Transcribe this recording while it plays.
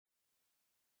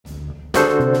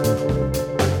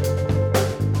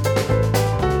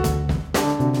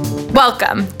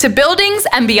Welcome to Buildings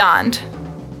and Beyond,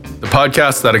 the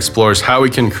podcast that explores how we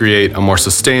can create a more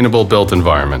sustainable built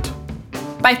environment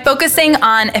by focusing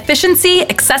on efficiency,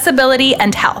 accessibility,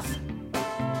 and health.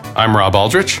 I'm Rob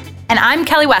Aldrich. And I'm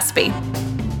Kelly Westby.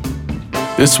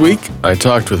 This week, I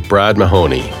talked with Brad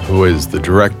Mahoney, who is the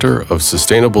Director of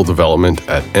Sustainable Development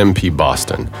at MP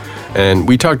Boston. And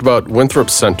we talked about Winthrop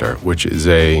Center, which is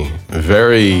a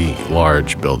very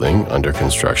large building under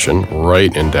construction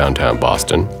right in downtown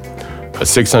Boston. A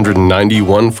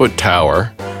 691-foot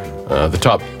tower. The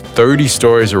top 30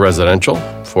 stories are residential,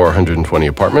 420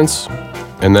 apartments.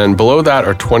 And then below that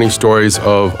are 20 stories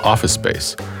of office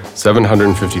space,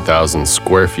 750,000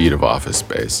 square feet of office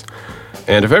space.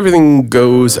 And if everything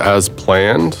goes as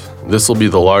planned, this will be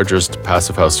the largest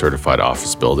Passive House certified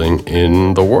office building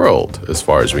in the world, as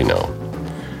far as we know.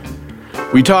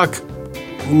 We talk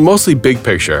mostly big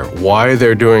picture, why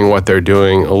they're doing what they're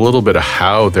doing, a little bit of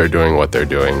how they're doing what they're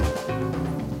doing.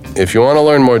 If you want to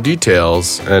learn more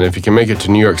details, and if you can make it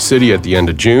to New York City at the end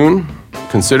of June,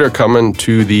 consider coming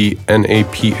to the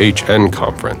NAPHN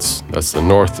conference. That's the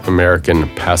North American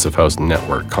Passive House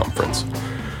Network Conference.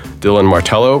 Dylan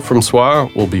Martello from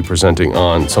SWA will be presenting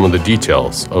on some of the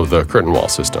details of the curtain wall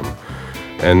system.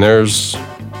 And there's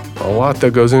a lot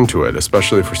that goes into it,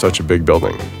 especially for such a big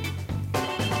building.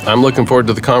 I'm looking forward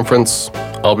to the conference.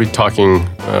 I'll be talking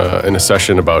in a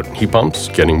session about heat pumps,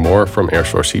 getting more from air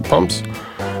source heat pumps.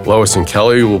 Lois and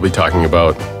Kelly will be talking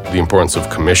about the importance of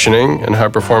commissioning in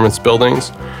high-performance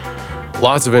buildings.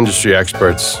 Lots of industry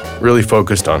experts really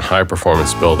focused on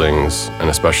high-performance buildings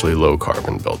and especially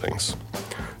low-carbon buildings.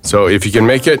 So if you can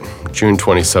make it, June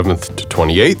 27th to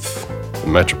 28th, the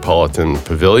Metropolitan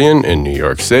Pavilion in New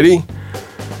York City.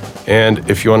 And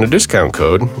if you want a discount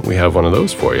code, we have one of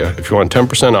those for you. If you want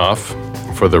 10% off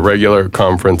for the regular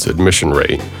conference admission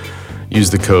rate,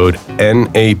 use the code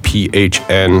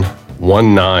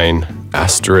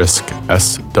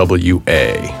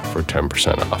NAPHN19*SWA for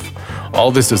 10% off.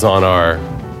 All this is on our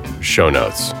show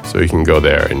notes, so you can go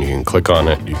there and you can click on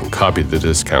it. You can copy the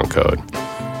discount code.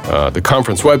 The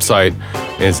conference website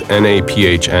is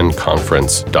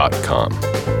naphnconference.com.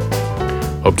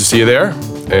 Hope to see you there.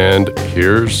 And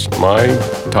here's my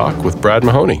talk with Brad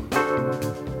Mahoney.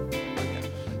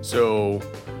 So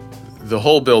the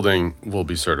whole building will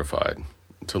be certified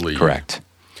to LEED. Correct.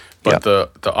 But the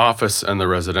office and the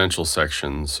residential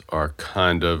sections are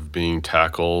kind of being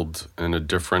tackled in a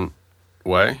different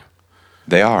way.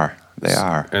 They are.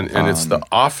 And it's the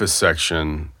office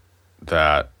section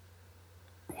that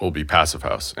will be Passive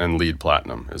House, and LEED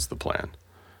Platinum is the plan.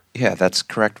 Yeah, that's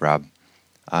correct, Rob.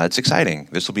 It's exciting.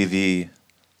 This will be the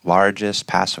largest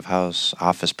Passive House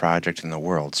office project in the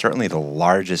world, certainly the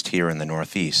largest here in the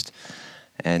Northeast.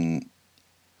 And,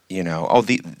 you know,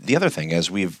 the other thing, as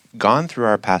we've gone through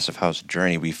our Passive House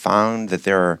journey, we found that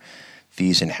there are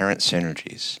these inherent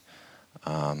synergies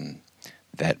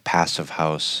that Passive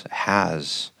House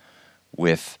has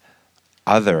with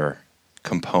other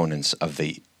components of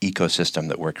the ecosystem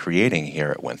that we're creating here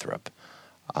at Winthrop.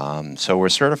 So we're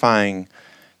certifying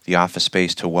the office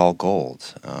space to WELL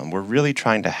Gold. We're really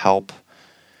trying to help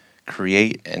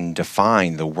create and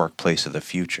define the workplace of the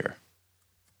future.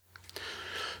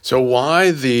 So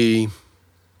why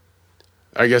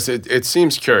I guess it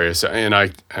seems curious, and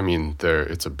I mean,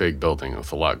 it's a big building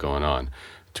with a lot going on.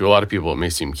 To a lot of people, it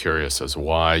may seem curious as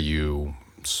why you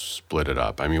split it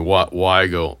up. I mean, why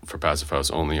go for Passive House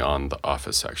only on the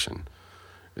office section?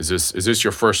 Is this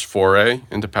your first foray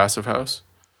into Passive House?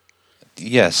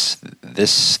 Yes,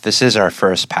 this is our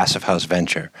first Passive House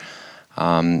venture.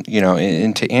 And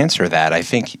to answer that, I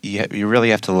think you really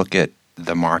have to look at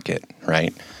the market,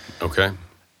 right? Okay.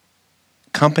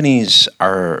 Companies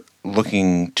are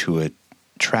looking to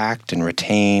attract and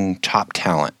retain top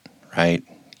talent, right?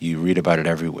 You read about it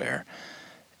everywhere.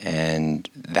 And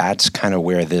that's kind of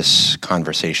where this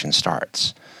conversation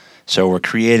starts. So we're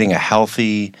creating a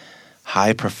healthy,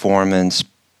 high-performance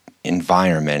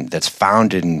environment that's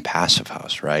founded in Passive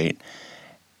House, right?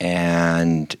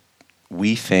 And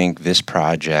we think this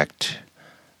project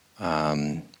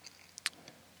will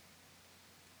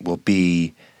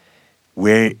be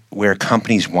where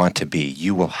companies want to be.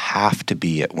 You will have to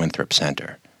be at Winthrop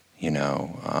Center.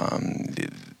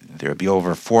 There'll be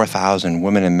over 4,000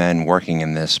 women and men working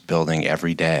in this building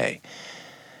every day.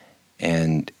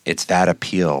 And it's that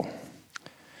appeal.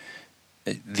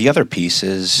 The other piece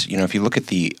is, if you look at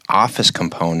the office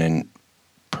component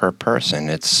per person,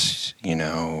 it's,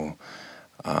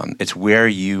 it's where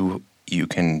you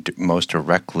can most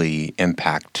directly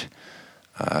impact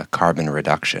carbon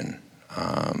reduction.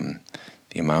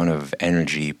 the amount of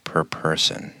energy per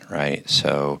person, right?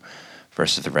 So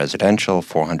versus the residential,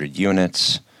 400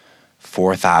 units,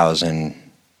 4,000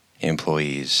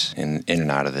 employees in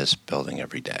and out of this building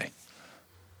every day.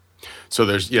 So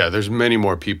there's many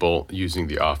more people using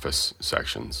the office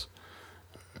sections,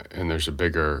 and there's a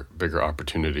bigger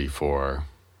opportunity for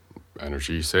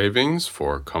energy savings,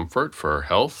 for comfort, for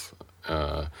health.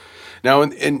 Now,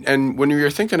 and when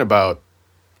you're thinking about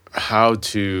when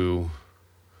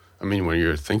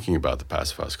you're thinking about the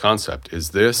Passive House concept, is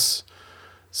this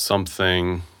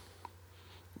something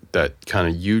that kind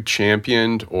of you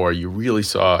championed, or you really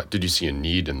did you see a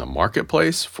need in the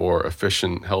marketplace for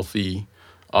efficient, healthy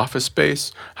office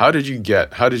space? How did you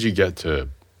get to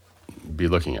be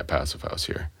looking at Passive House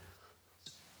here?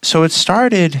 So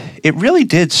it really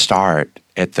did start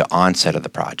at the onset of the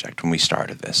project when we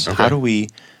started this. Okay.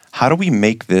 How do we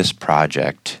make this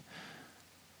project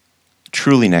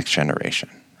truly next generation,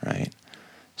 right?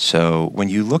 So when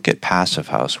you look at Passive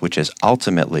House, which is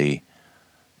ultimately,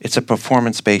 it's a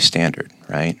performance-based standard,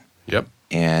 right? Yep.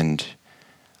 And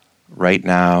right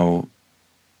now,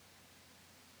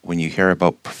 when you hear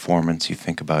about performance, you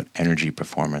think about energy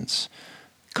performance,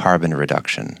 carbon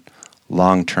reduction,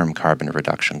 long-term carbon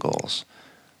reduction goals,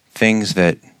 things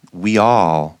that we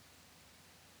all,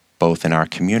 both in our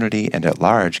community and at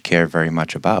large, care very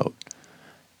much about.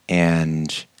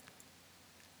 And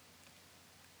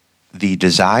the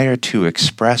desire to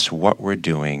express what we're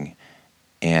doing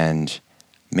and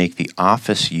make the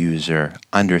office user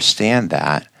understand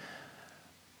that,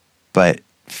 but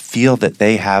feel that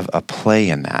they have a play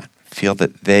in that, feel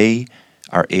that they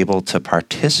are able to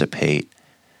participate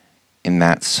in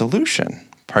that solution,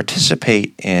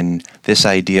 participate in this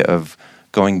idea of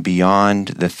going beyond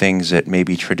the things that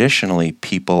maybe traditionally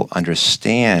people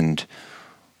understand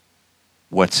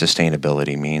what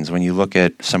sustainability means. When you look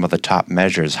at some of the top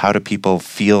measures, how do people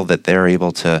feel that they're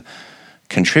able to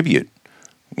contribute?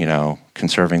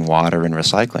 Conserving water and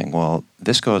recycling. Well,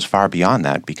 this goes far beyond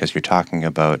that because you're talking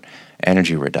about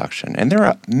energy reduction. And there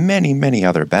are many, many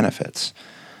other benefits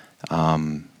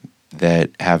that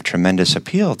have tremendous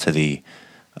appeal to the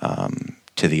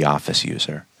office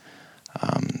user.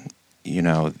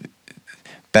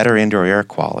 Better indoor air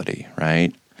quality,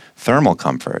 right? Thermal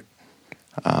comfort.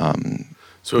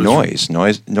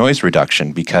 Noise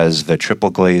reduction because the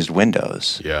triple glazed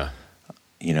windows. Yeah.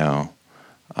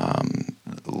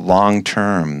 Long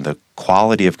term, the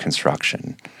quality of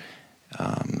construction.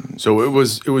 So it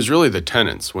was really the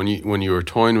tenants when you were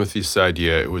toying with this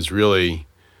idea. It was really,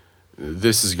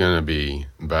 this is going to be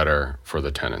better for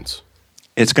the tenants.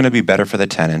 It's going to be better for the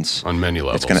tenants on many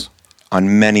levels.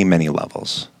 On many, many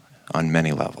levels. On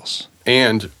many levels.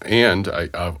 And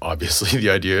obviously the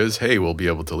idea is, hey, we'll be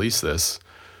able to lease this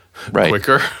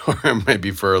quicker, or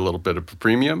maybe for a little bit of a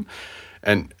premium,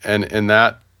 and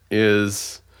that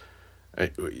is.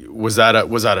 Was that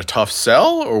a tough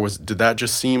sell, or did that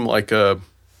just seem like a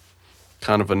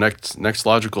kind of a next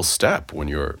logical step when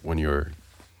you're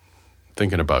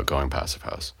thinking about going Passive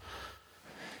House?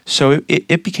 So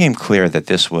it became clear that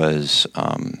this was,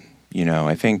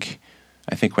 I think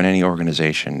when any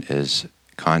organization is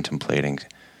contemplating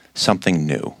something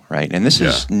new, right? And this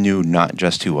is new not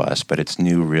just to us, but it's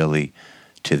new really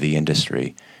to the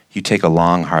industry. You take a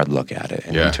long, hard look at it,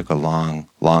 and we took a long,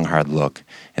 hard look.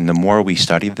 And the more we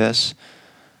studied this,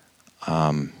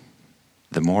 the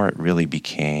more it really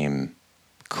became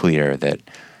clear that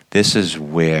this is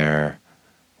where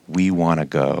we want to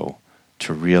go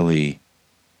to really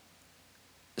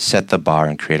set the bar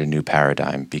and create a new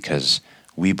paradigm, because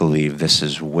we believe this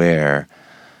is where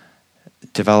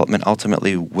development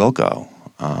ultimately will go.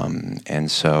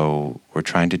 And so we're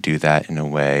trying to do that in a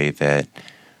way that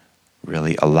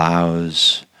really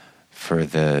allows for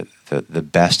the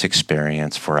best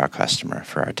experience for our customer,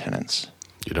 for our tenants.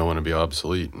 You don't want to be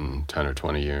obsolete in 10 or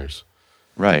 20 years.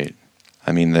 Right.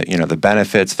 I mean, the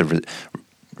benefits, the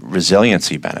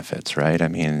resiliency benefits, right? I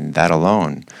mean, that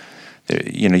alone,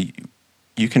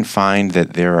 you can find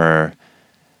that there are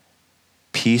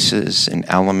pieces and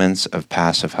elements of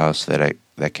Passive House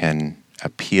that can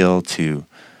appeal to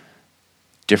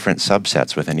different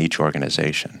subsets within each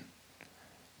organization.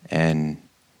 And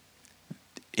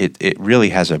it really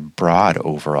has a broad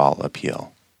overall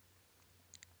appeal.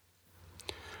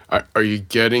 Are you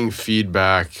getting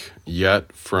feedback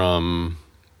yet from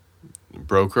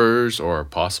brokers or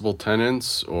possible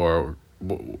tenants, or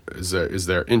is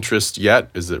there interest yet?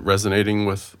 Is it resonating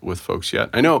with folks yet?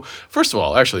 I know, first of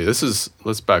all, actually,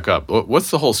 let's back up.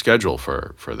 What's the whole schedule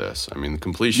for this? I mean, the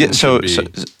completion should be...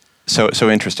 So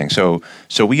interesting. So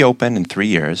we open in 3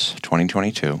 years,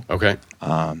 2022. Okay.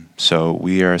 So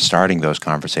we are starting those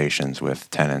conversations with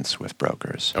tenants, with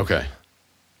brokers. Okay.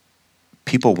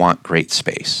 People want great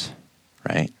space,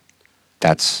 right?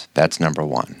 That's number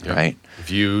one, Yep. right?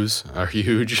 Views are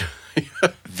huge.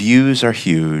 Views are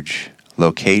huge,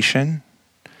 location,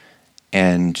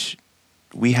 and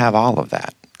we have all of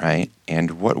that, right?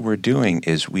 And what we're doing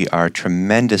is we are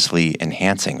tremendously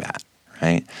enhancing that,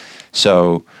 right?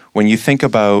 So when you think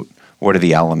about what are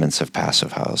the elements of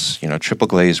Passive House, triple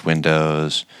glazed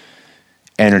windows,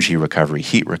 energy recovery,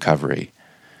 heat recovery,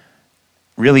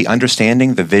 really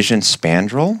understanding the vision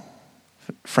spandrel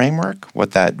framework,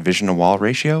 what that vision to wall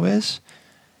ratio is,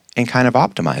 and kind of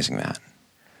optimizing that.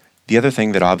 The other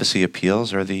thing that obviously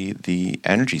appeals are the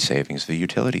energy savings, the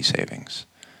utility savings,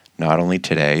 not only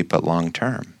today but long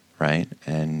term, right?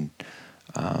 And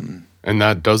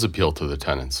that does appeal to the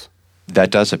tenants. That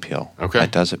does appeal. Okay.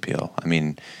 That does appeal. I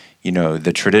mean,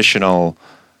 the traditional,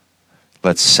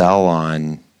 let's sell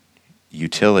on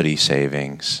utility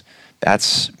savings,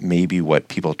 that's maybe what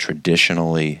people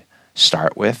traditionally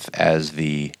start with as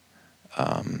the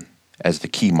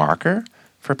key marker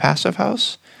for Passive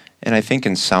House. And I think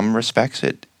in some respects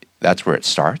that's where it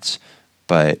starts.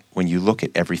 But when you look at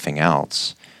everything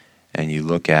else and you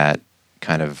look at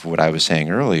kind of what I was saying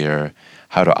earlier,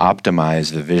 how to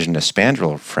optimize the vision to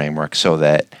spandrel framework so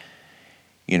that,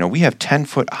 we have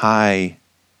 10-foot high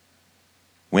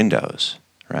windows,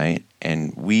 right?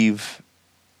 And we've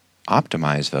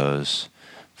optimized those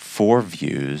for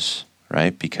views,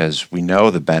 right? Because we know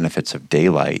the benefits of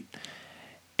daylight.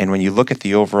 And when you look at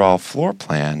the overall floor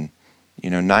plan,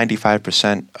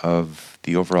 95% of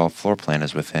the overall floor plan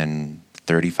is within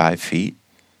 35 feet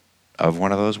of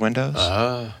one of those windows.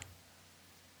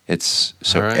 It's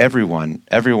so right.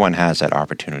 everyone has that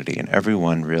opportunity, and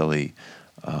everyone really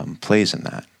plays in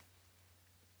that.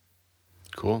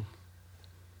 Cool.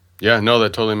 Yeah, no,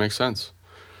 that totally makes sense.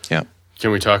 Yeah. Can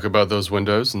we talk about those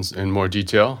windows in more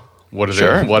detail? What are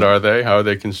Sure. they? What are they? How are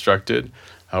they constructed?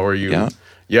 How are you?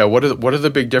 Yeah. What are the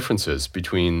big differences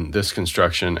between this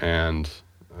construction and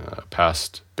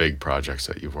past big projects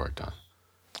that you've worked on?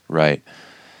 Right.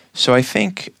 So I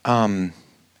think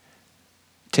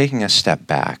taking a step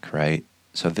back, right?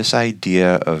 So this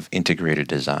idea of integrated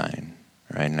design,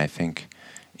 right? And I think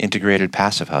integrated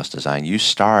Passive House design, you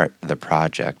start the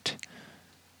project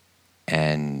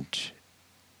and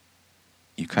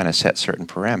you kind of set certain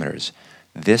parameters.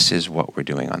 This is what we're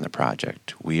doing on the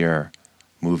project. We are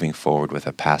moving forward with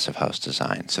a Passive House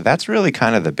design. So that's really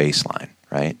kind of the baseline,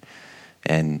 right?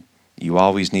 And you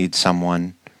always need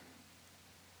someone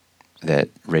that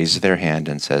raises their hand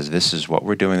and says, this is what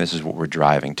we're doing, this is what we're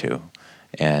driving to.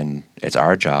 And it's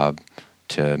our job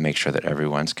to make sure that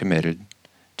everyone's committed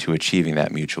to achieving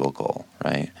that mutual goal,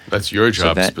 right? That's your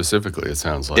job specifically, it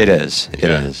sounds like. It is.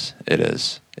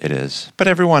 But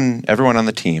everyone on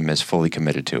the team is fully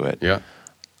committed to it. Yeah.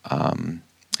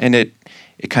 And it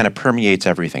kind of permeates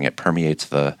everything. It permeates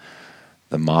the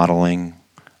modeling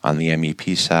on the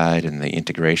MEP side and the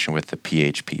integration with the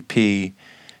PHPP.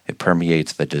 It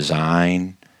permeates the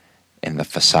design and the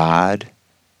facade.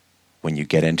 When you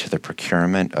get into the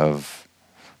procurement of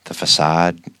the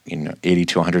facade, $80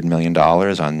 to $100 million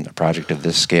on a project of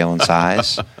this scale and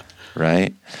size,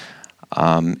 right?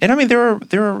 And I mean, there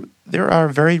are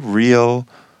very real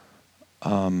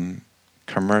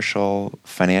commercial,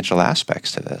 financial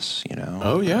aspects to this.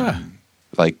 Oh yeah.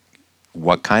 Like,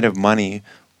 what kind of money,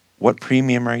 what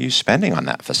premium are you spending on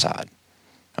that facade?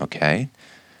 Okay,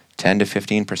 10 to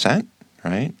 15%,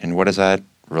 right? And what does that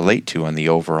relate to on the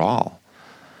overall?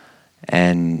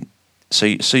 And so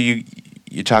you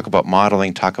talk about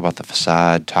modeling, talk about the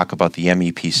facade, talk about the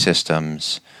MEP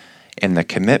systems, and the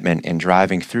commitment in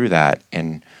driving through that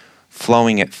and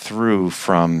flowing it through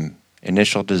from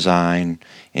initial design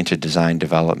into design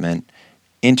development,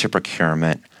 into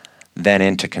procurement, then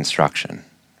into construction.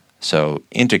 So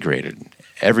integrated.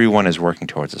 Everyone is working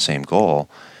towards the same goal.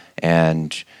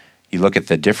 And you look at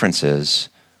the differences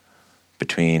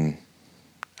between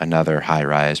another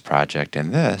high-rise project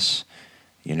and this,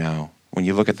 when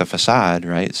you look at the facade,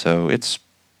 right? So it's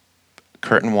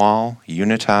curtain wall,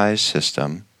 unitized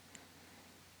system,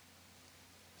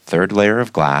 third layer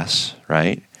of glass,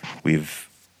 right? With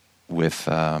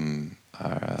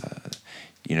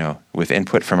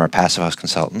input from our Passive House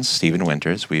consultants, Stephen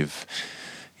Winters, we've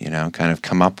kind of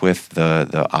come up with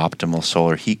the optimal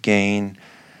solar heat gain,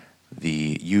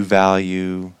 the U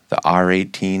value, the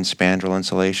R18 spandrel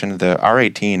insulation. The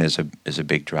R18 is a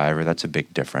big driver. That's a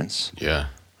big difference. Yeah.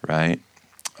 Right?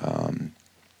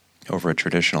 Over a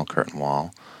traditional curtain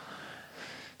wall.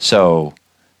 So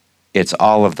It's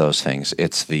all of those things.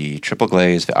 It's the triple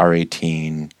glaze, the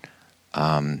R18,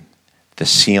 the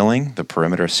ceiling, the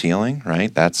perimeter ceiling,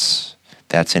 right? That's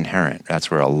inherent. That's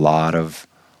where a lot of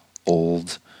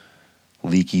old,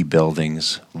 leaky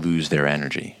buildings lose their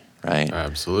energy, right?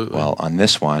 Absolutely. Well, on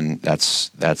this one,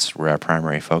 that's where our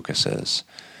primary focus is.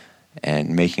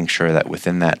 And making sure that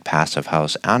within that passive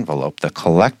house envelope, the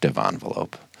collective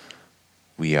envelope,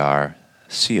 we are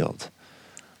sealed.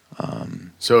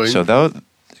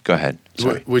 Go ahead.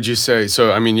 Sorry. Would you say,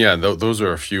 so I mean, yeah, those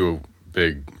are a few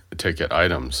big ticket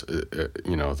items,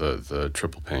 the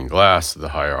triple pane glass, the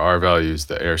higher R values,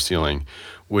 the air sealing.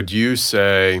 Would you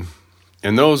say,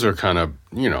 and those are kind of,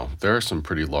 there are some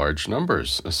pretty large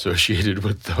numbers associated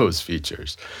with those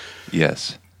features.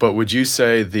 Yes. But would you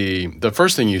say the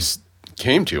first thing you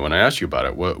came to when I asked you about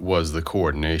it was the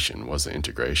coordination, was the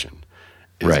integration?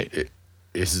 Right.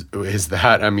 Is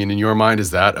that, I mean, in your mind, is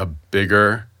that a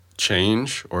bigger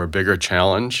change or a bigger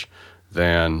challenge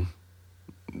than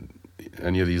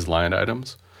any of these line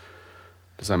items?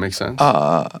 Does that make sense?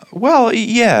 Well,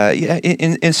 yeah.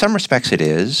 In some respects, it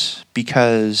is,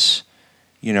 because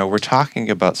we're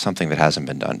talking about something that hasn't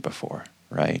been done before,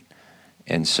 right?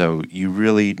 And so you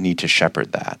really need to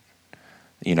shepherd that.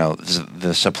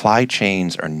 The supply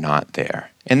chains are not there,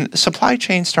 and supply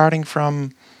chain starting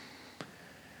from,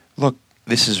 look,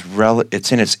 this is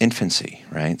it's in its infancy,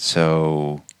 right?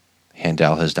 So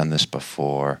Handel has done this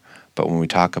before. But when we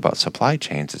talk about supply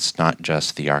chains, it's not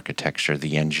just the architecture,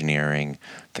 the engineering,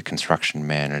 the construction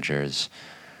managers,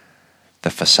 the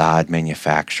facade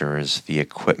manufacturers, the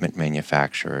equipment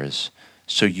manufacturers.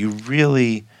 So you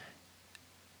really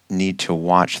need to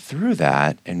watch through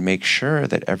that and make sure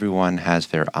that everyone has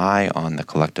their eye on the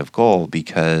collective goal,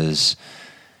 because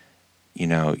you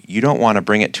don't want to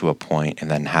bring it to a point and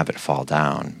then have it fall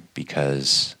down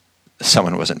because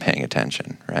someone wasn't paying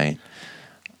attention, right?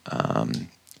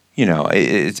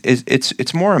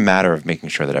 It's more a matter of making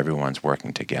sure that everyone's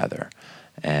working together.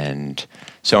 And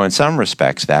so in some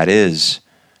respects, that is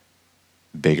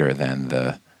bigger than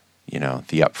the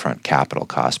upfront capital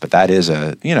cost. But that is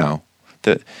the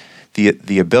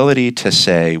ability to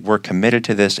say, we're committed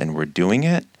to this and we're doing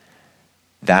it,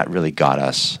 that really got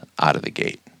us out of the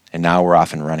gate. And now we're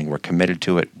off and running. We're committed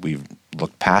to it. We've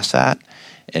looked past that,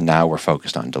 and now we're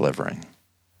focused on delivering.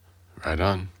 Right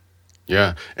on.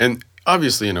 Yeah. And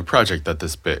obviously, in a project that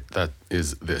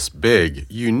is this big,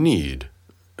 you need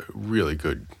really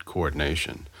good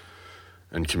coordination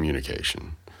and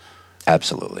communication.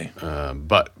 Absolutely.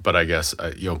 But I guess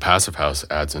Passive House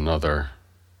adds another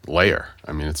layer.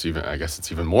 I mean, it's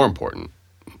even more important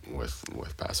with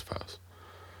Passive House.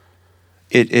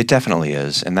 It definitely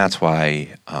is, and that's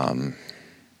why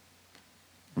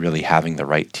really having the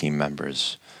right team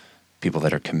members, people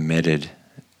that are committed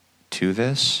to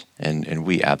this, and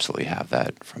we absolutely have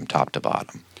that from top to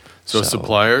bottom. So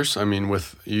suppliers, I mean,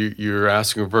 with you're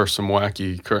asking for some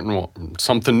wacky curtain wall,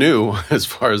 something new as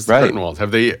far as the curtain walls.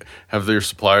 Have their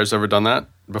suppliers ever done that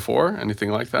before? Anything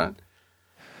like that?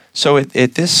 So at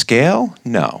this scale,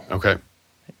 no. Okay.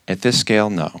 At this scale,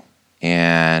 no.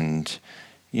 And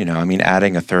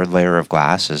adding a third layer of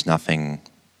glass is nothing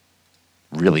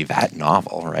really that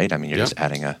novel, right? I mean, you're just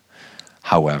adding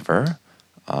However,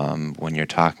 when you're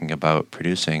talking about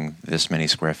producing this many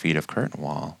square feet of curtain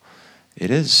wall,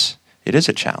 it is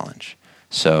a challenge.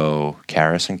 So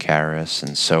Karas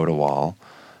and Soda Wall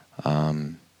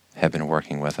have been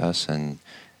working with us, and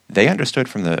they understood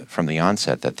from the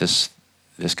onset that this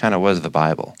kind of was the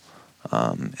Bible,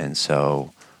 and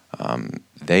so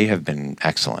they have been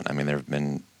excellent. I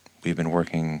mean, we've been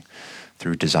working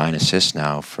through Design Assist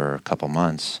now for a couple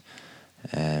months,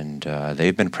 and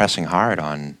they've been pressing hard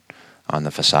on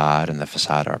the facade and the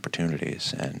facade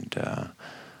opportunities, and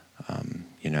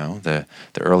the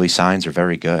early signs are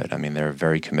very good. I mean, they're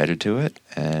very committed to it,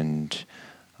 and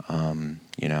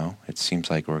it seems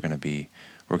like we're going to be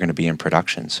in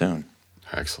production soon.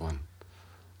 Excellent,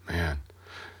 man.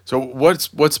 So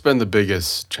what's been the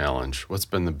biggest challenge? What's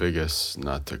been the biggest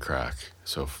nut to crack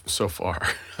so far?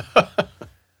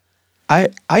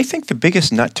 I think the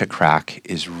biggest nut to crack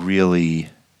is really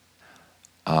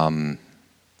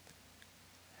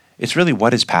it's really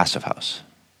what is Passive House,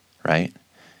 right?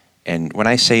 And when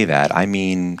I say that, I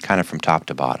mean kind of from top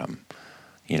to bottom.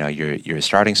 You're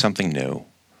starting something new,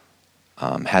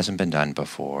 hasn't been done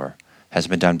before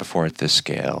at this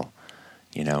scale.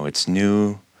 It's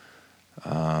new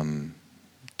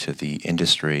to the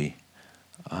industry,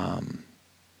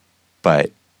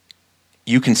 but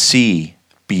you can see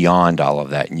beyond all of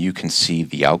that, and you can see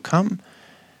the outcome,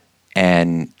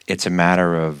 and it's a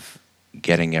matter of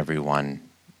getting everyone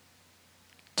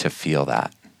to feel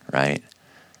that, right?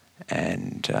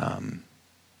 And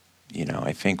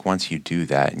I think once you do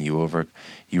that and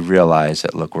you realize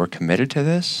that, look, we're committed to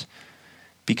this,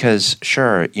 because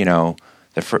sure,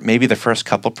 maybe the first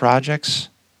couple projects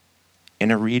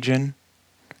in a region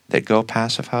that go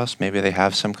passive house, maybe they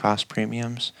have some cost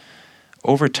premiums.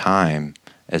 Over time,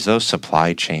 as those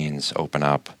supply chains open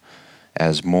up,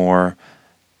 as more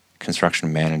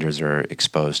construction managers are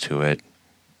exposed to it,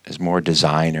 as more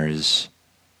designers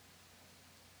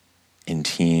in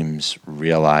teams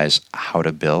realize how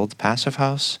to build passive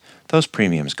house, those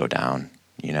premiums go down,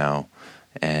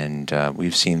 and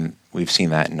we've seen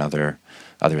that in other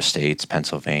states,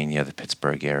 Pennsylvania, the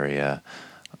Pittsburgh area,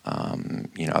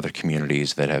 other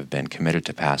communities that have been committed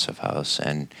to passive house.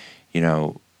 And,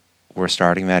 we're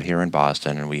starting that here in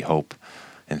Boston, and we hope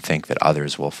and think that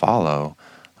others will follow,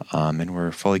 and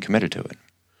we're fully committed to it.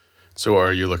 So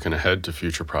are you looking ahead to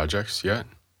future projects yet?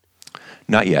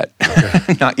 Not yet.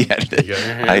 Okay. Not yet. You got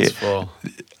your hands full.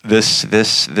 This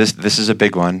is a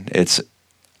big one. It's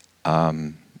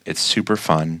super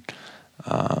fun.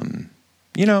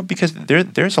 Because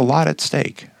there's a lot at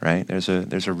stake, right? There's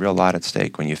a real lot at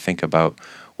stake when you think about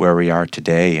where we are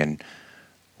today and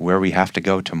where we have to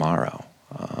go tomorrow,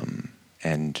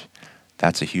 and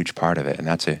that's a huge part of it, and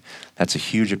that's a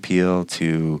huge appeal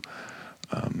to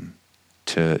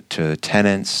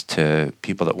tenants, to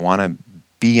people that want to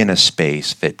be in a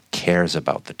space that cares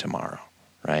about the tomorrow,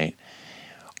 right?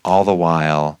 All the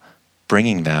while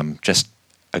bringing them just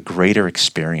a greater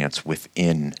experience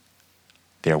within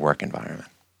their work environment.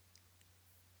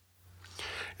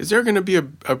 Is there going to be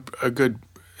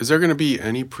is there going to be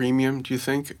any premium, do you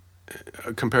think,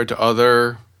 compared to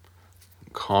other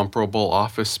comparable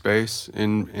office space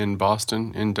in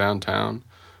Boston, in downtown?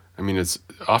 I mean, it's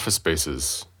office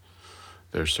spaces.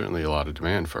 There's certainly a lot of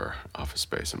demand for office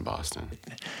space in Boston.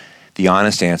 The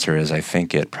honest answer is I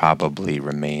think it probably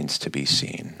remains to be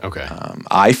seen. Okay.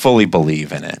 I fully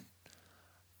believe in it.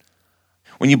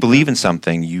 When you believe in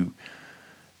something,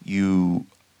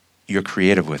 you're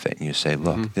creative with it, and you say,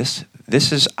 look, this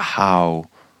is how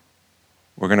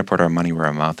we're going to put our money where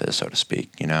our mouth is, so to speak.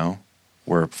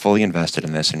 We're fully invested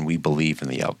in this, and we believe in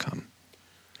the outcome,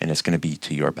 and it's going to be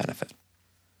to your benefit.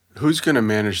 Who's going to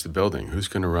manage the building? Who's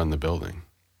going to run the building?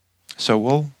 So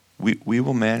we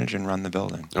will manage and run the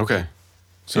building. Okay.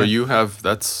 So you have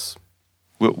that's.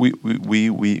 We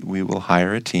will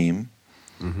hire a team.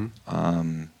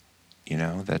 Mm-hmm.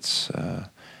 That's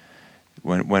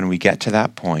when we get to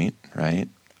that point, right?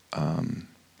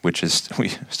 Which is, we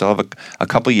still have a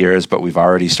couple years, but we've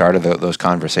already started those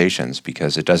conversations,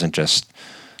 because it doesn't just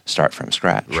start from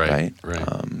scratch, right?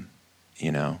 Right.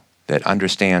 That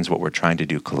understands what we're trying to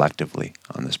do collectively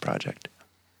on this project.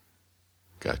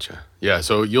 Gotcha. Yeah.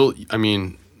 So you'll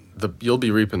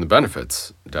be reaping the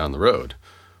benefits down the road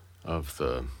of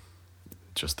the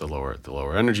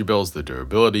lower energy bills, the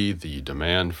durability, the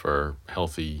demand for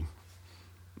healthy,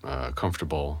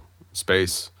 comfortable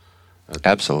space.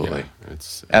 Absolutely. Yeah,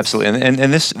 it's absolutely,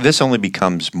 and this only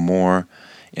becomes more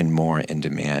and more in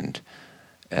demand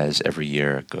as every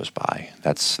year goes by.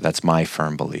 That's my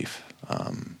firm belief.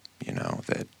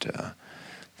 That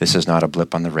this is not a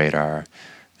blip on the radar.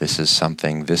 This is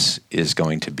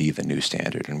going to be the new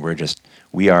standard, and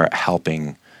we are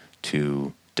helping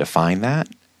to define that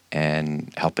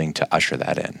and helping to usher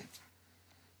that in.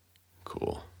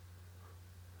 Cool.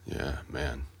 Yeah,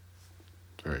 man.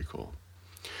 Very cool.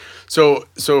 So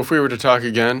if we were to talk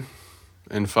again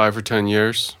in 5 or 10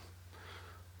 years,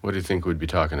 what do you think we'd be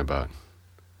talking about?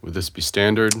 Would this be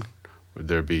standard? Would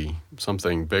there be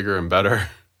something bigger and better?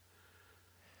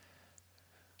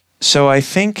 So I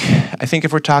think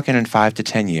if we're talking in 5 to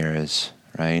 10 years,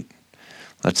 right?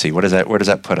 Let's see, where does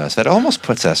that put us? That almost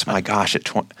puts us, my gosh, at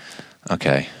close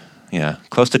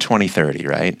to 2030,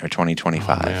 right? Or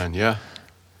 2025. Oh, man, yeah.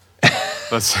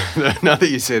 Now that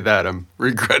you say that, I'm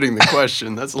regretting the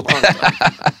question. That's a long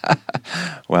time.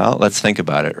 Well, let's think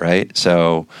about it, right?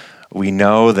 So we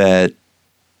know that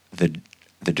the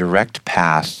direct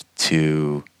path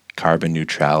to carbon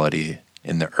neutrality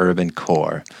in the urban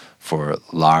core for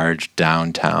large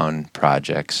downtown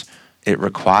projects, it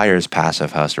requires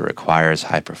passive house, it requires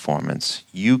high performance.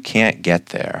 You can't get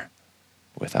there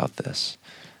without this.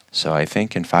 So I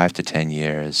think in 5 to 10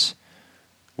 years,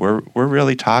 we're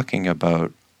really talking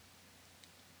about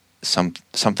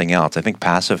something else. I think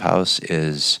passive house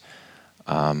is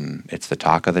it's the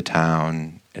talk of the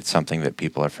town. It's something that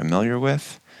people are familiar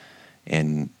with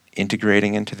in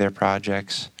integrating into their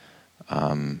projects.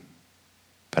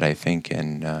 But I think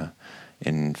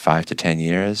in 5 to 10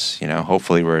 years,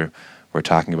 hopefully we're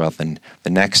talking about the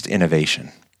next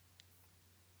innovation.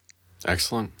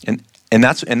 Excellent. And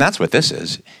that's what this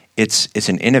is. it's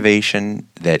an innovation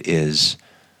that is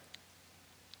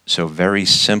so very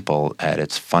simple at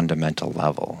its fundamental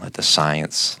level, at the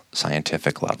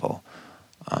scientific level,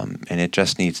 and it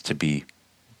just needs to be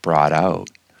brought out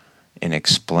and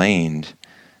explained,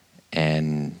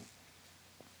 and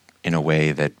in a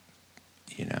way that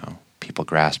people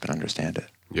grasp and understand it.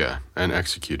 Yeah, and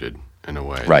executed in a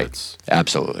way. Right. That's,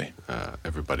 absolutely.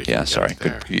 Everybody. Yeah. Can Sorry.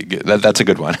 get there. Good. That's a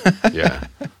good one. Yeah.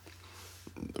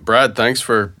 Brad, thanks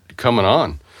for coming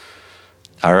on.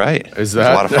 All right. Is It was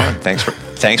that a lot of fun?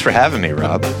 Thanks for having me,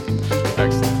 Rob.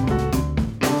 Excellent.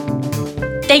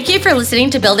 Thank you for listening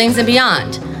to Buildings and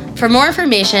Beyond. For more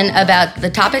information about the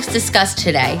topics discussed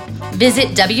today, visit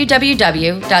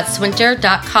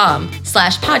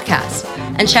www.swinter.com/podcast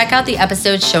and check out the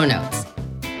episode's show notes.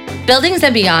 Buildings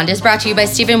and Beyond is brought to you by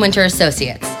Stephen Winter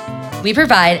Associates. We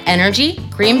provide energy,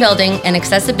 green building, and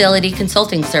accessibility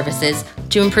consulting services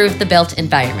to improve the built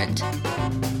environment.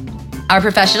 Our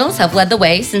professionals have led the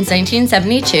way since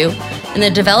 1972 in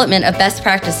the development of best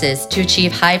practices to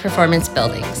achieve high-performance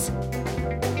buildings.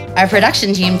 Our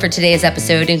production team for today's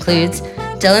episode includes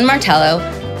Dylan Martello,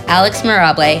 Alex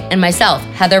Mirable, and myself,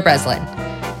 Heather Breslin.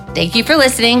 Thank you for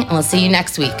listening, and we'll see you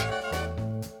next week.